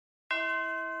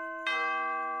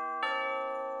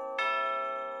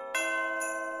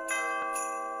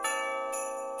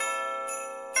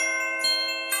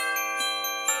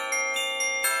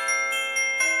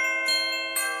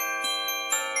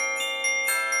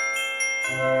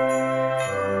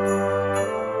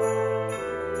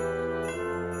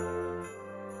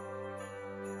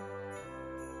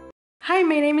Hi,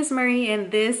 my name is Marie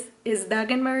and this is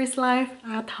Doug and Marie's life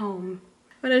at home.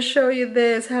 I'm gonna show you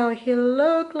this, how he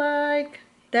looked like.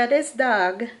 That is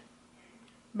Doug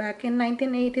back in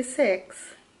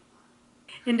 1986.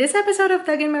 In this episode of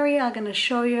Doug and Marie, I'm gonna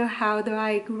show you how do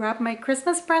I wrap my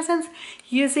Christmas presents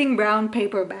using brown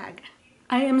paper bag.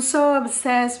 I am so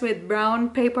obsessed with brown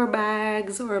paper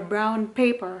bags or brown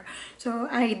paper, so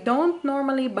I don't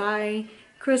normally buy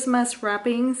Christmas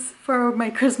wrappings for my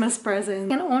Christmas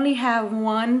present. I can only have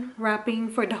one wrapping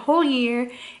for the whole year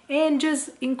and just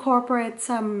incorporate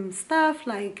some stuff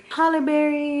like holly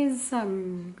berries,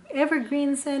 some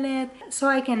evergreens in it, so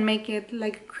I can make it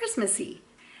like Christmassy.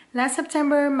 Last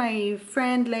September, my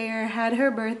friend Lair had her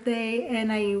birthday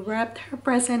and I wrapped her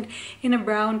present in a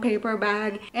brown paper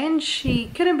bag, and she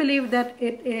couldn't believe that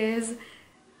it is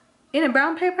in a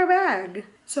brown paper bag.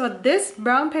 So this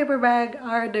brown paper bag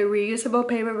are the reusable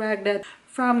paper bag that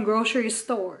from grocery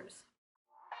stores.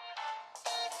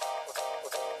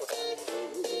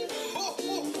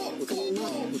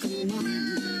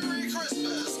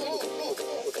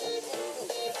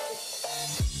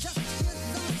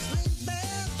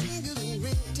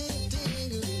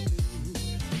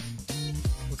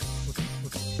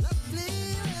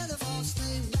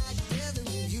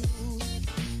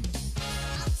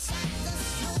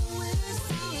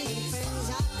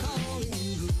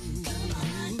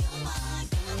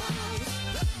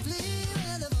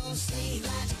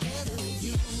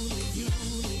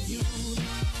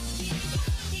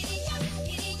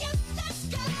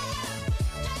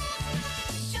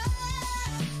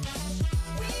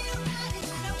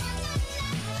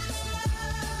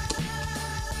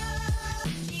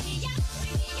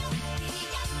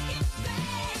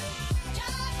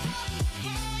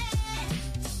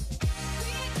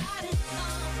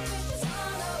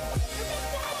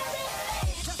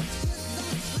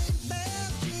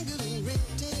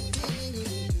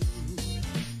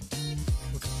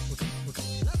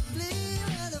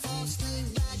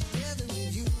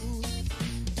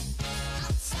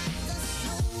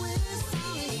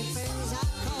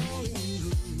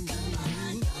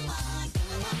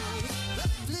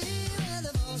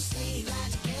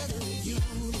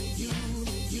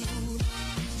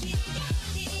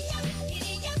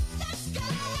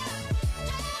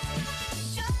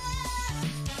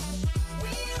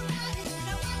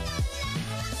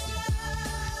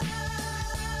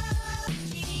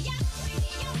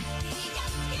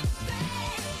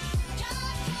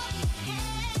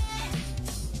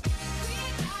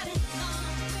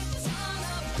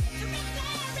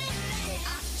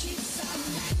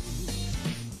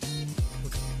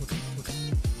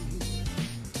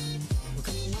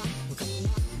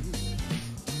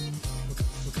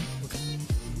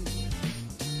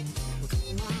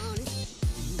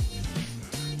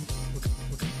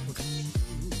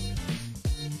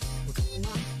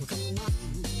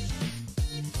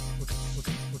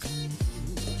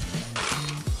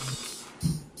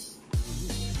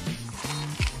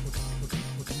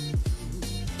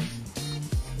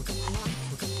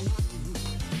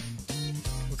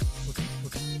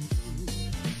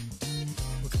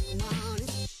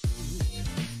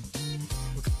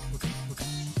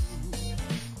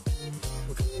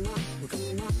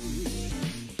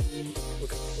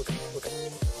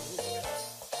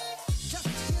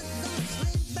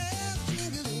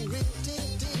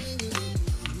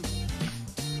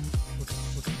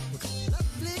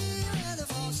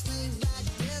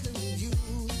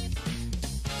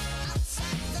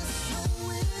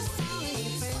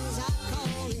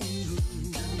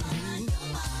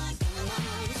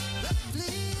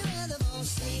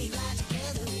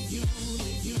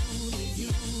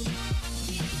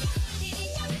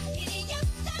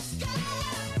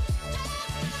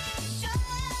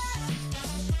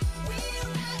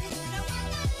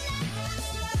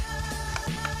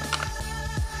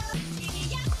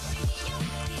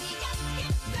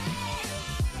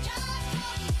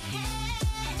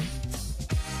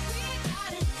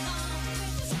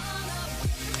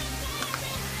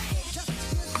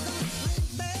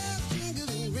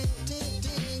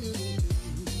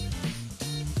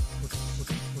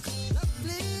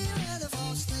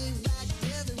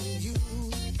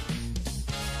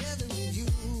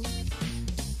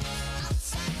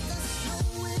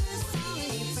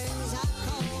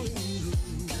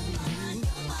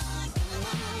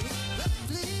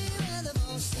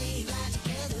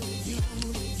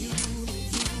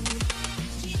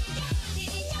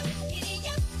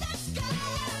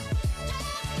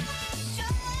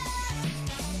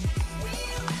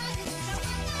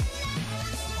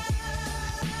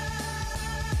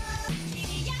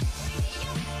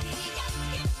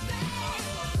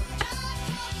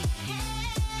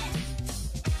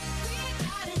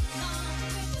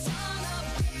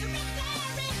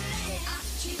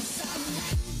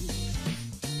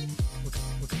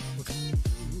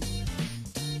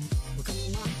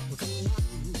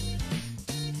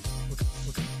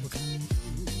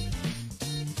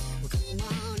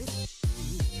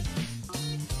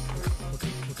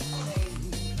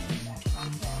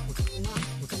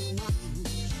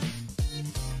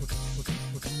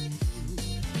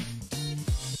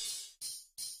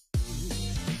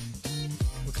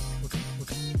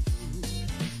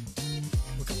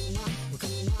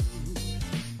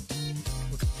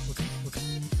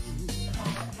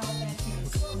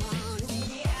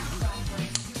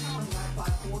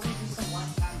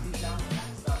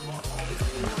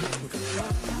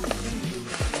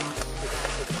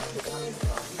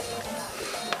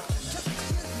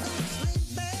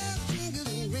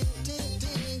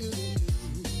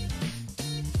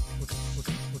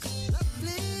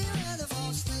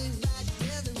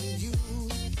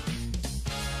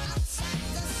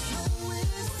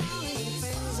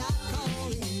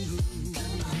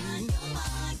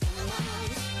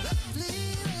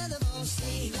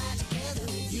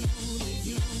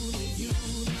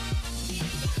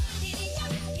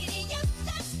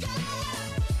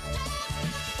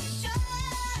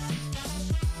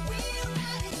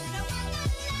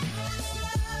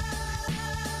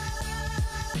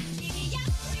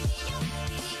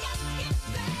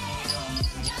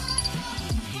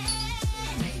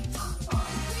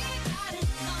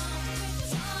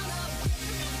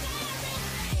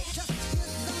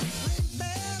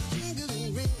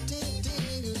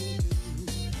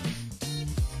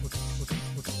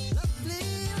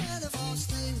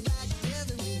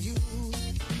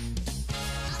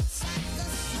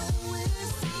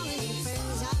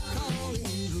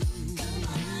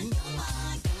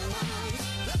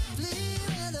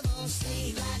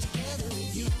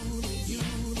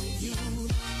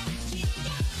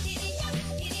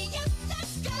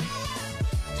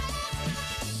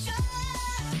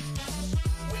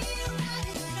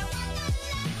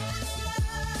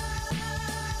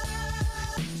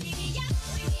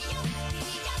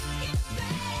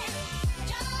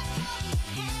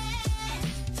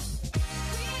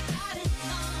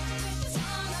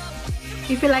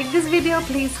 If you like this video,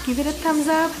 please give it a thumbs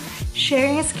up.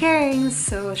 Sharing is caring,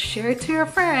 so share it to your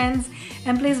friends.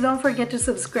 And please don't forget to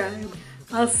subscribe.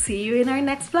 I'll see you in our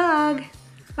next vlog.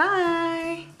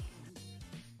 Bye!